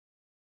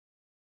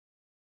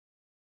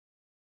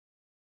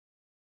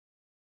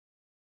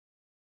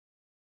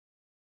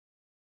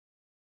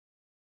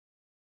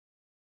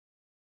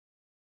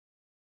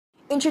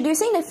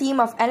Introducing the theme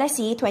of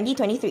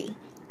NSC2023,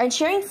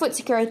 ensuring food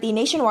security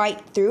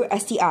nationwide through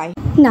STI.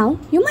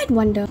 Now, you might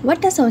wonder, what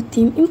does our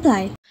theme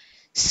imply?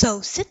 So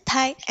sit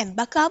tight and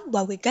buckle up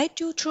while we guide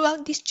you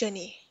throughout this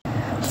journey.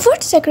 Food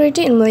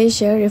security in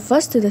Malaysia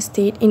refers to the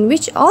state in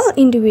which all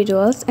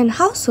individuals and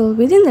households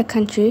within the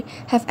country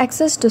have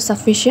access to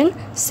sufficient,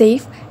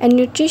 safe, and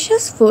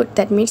nutritious food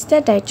that meets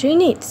their dietary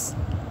needs.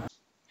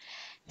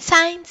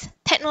 Science,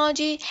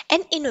 technology,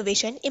 and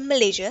innovation in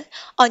Malaysia,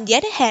 on the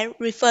other hand,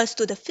 refers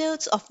to the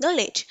fields of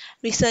knowledge,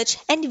 research,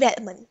 and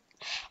development.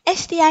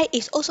 STI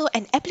is also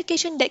an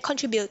application that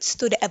contributes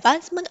to the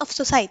advancement of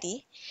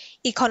society,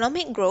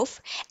 economic growth,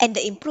 and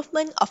the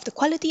improvement of the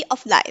quality of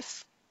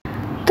life.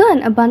 Though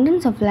an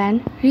abundance of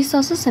land,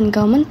 resources, and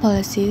government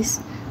policies,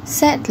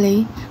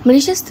 sadly,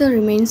 Malaysia still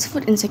remains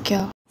food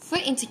insecure.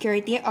 Food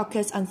insecurity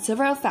occurs on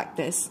several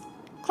factors.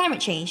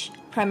 Climate change,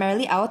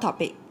 primarily our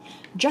topic.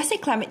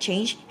 Drastic climate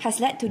change has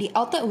led to the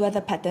altered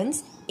weather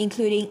patterns,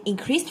 including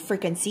increased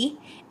frequency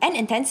and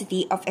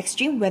intensity of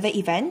extreme weather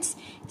events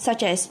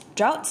such as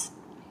droughts,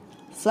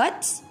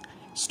 floods,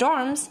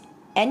 storms,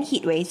 and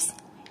heat waves.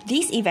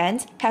 These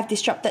events have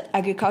disrupted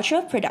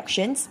agricultural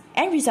productions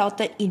and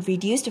resulted in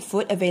reduced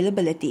food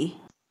availability.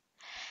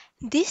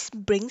 This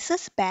brings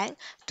us back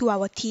to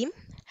our theme,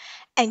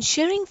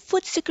 ensuring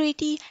food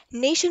security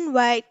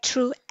nationwide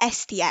through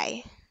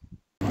STI.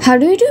 How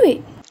do we do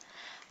it?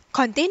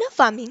 Container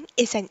farming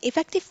is an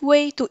effective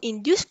way to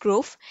induce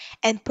growth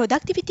and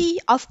productivity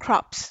of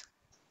crops.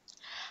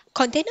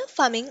 Container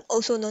farming,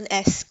 also known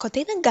as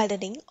container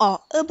gardening or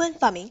urban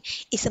farming,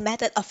 is a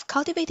method of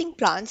cultivating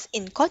plants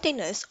in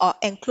containers or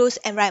enclosed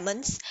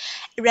environments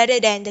rather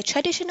than the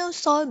traditional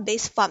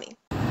soil-based farming.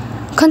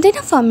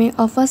 Container farming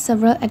offers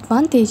several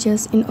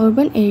advantages in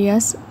urban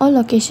areas or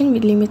locations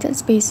with limited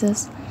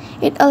spaces.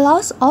 It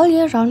allows all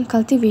year-round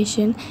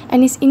cultivation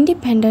and is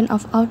independent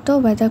of outdoor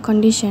weather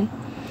conditions.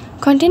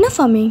 Container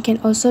farming can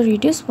also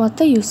reduce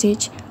water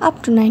usage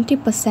up to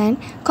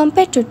 90%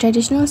 compared to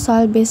traditional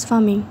soil-based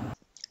farming.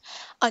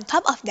 On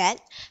top of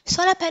that,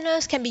 solar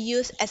panels can be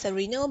used as a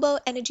renewable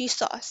energy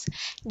source.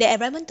 The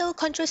environmental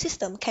control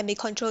system can be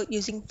controlled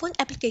using phone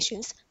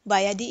applications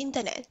via the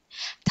internet.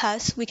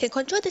 Thus, we can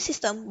control the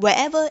system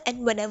wherever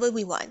and whenever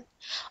we want.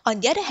 On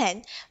the other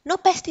hand, no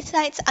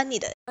pesticides are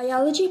needed.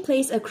 Biology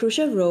plays a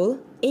crucial role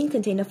in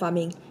container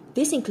farming.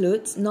 This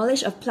includes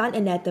knowledge of plant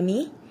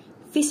anatomy,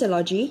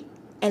 physiology,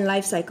 and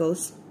life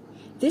cycles.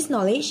 This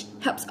knowledge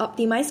helps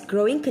optimize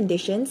growing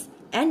conditions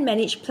and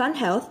manage plant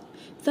health,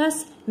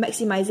 thus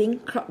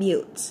maximizing crop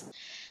yields.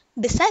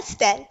 Besides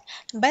that,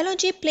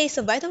 biology plays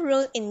a vital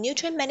role in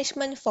nutrient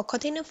management for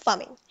container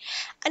farming.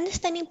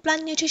 Understanding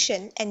plant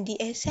nutrition and the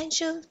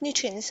essential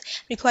nutrients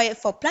required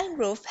for plant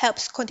growth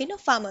helps container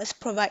farmers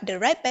provide the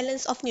right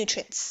balance of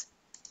nutrients.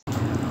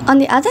 On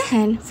the other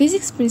hand,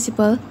 physics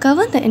principles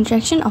govern the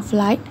interaction of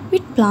light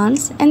with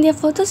plants and their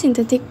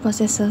photosynthetic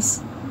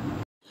processes.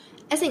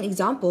 As an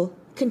example,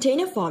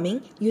 container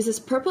farming uses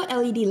purple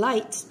LED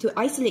lights to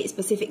isolate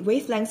specific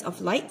wavelengths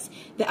of lights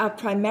that are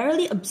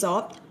primarily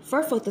absorbed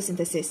for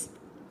photosynthesis.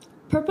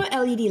 Purple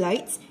LED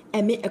lights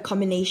emit a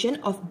combination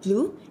of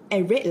blue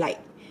and red light,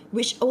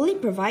 which only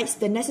provides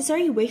the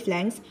necessary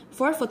wavelengths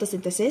for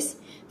photosynthesis,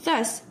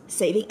 thus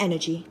saving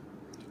energy.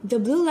 The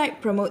blue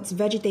light promotes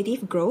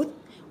vegetative growth,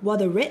 while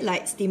the red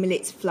light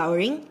stimulates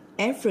flowering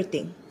and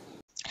fruiting.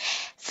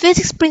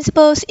 Physics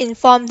principles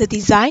inform the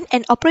design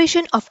and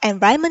operation of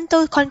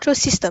environmental control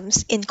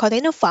systems in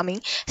container farming,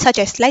 such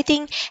as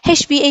lighting,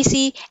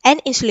 HVAC, and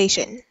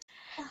insulation.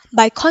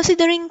 By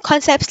considering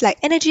concepts like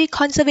energy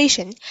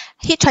conservation,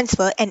 heat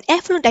transfer, and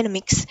airflow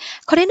dynamics,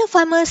 container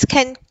farmers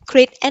can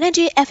create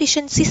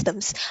energy-efficient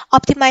systems,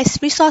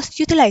 optimize resource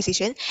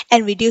utilization,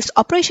 and reduce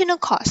operational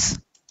costs.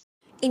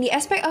 In the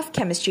aspect of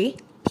chemistry,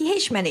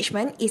 pH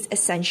management is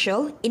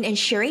essential in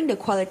ensuring the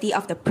quality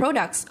of the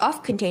products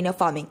of container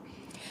farming.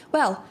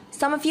 Well,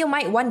 some of you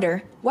might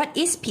wonder, what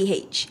is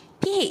pH?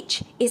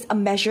 pH is a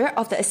measure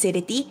of the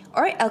acidity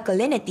or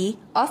alkalinity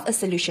of a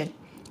solution.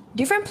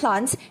 Different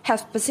plants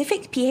have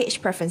specific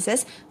pH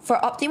preferences for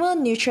optimal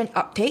nutrient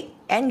uptake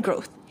and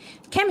growth.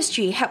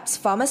 Chemistry helps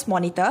farmers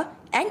monitor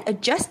and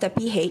adjust the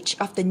pH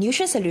of the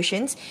nutrient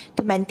solutions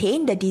to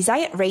maintain the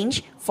desired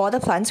range for the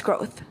plant's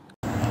growth.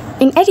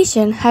 In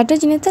addition,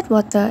 hydrogenated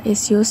water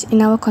is used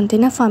in our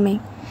container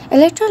farming.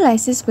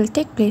 Electrolysis will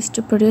take place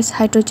to produce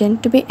hydrogen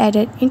to be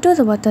added into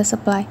the water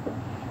supply.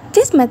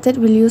 This method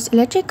will use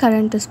electric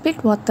current to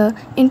split water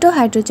into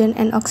hydrogen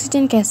and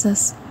oxygen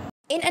gases.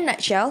 In a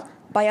nutshell,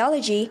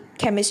 biology,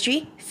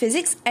 chemistry,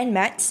 physics, and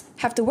maths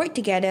have to work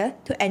together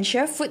to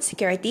ensure food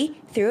security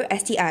through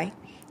STI.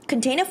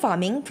 Container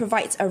farming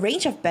provides a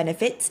range of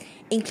benefits,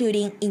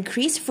 including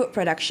increased food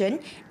production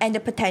and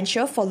the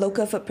potential for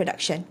local food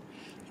production.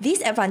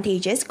 These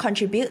advantages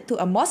contribute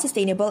to a more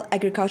sustainable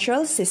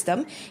agricultural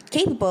system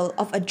capable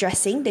of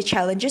addressing the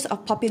challenges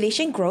of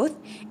population growth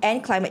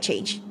and climate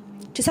change.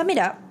 To sum it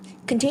up,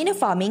 container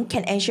farming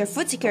can ensure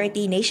food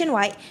security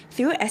nationwide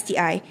through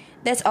STI.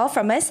 That's all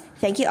from us.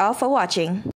 Thank you all for watching.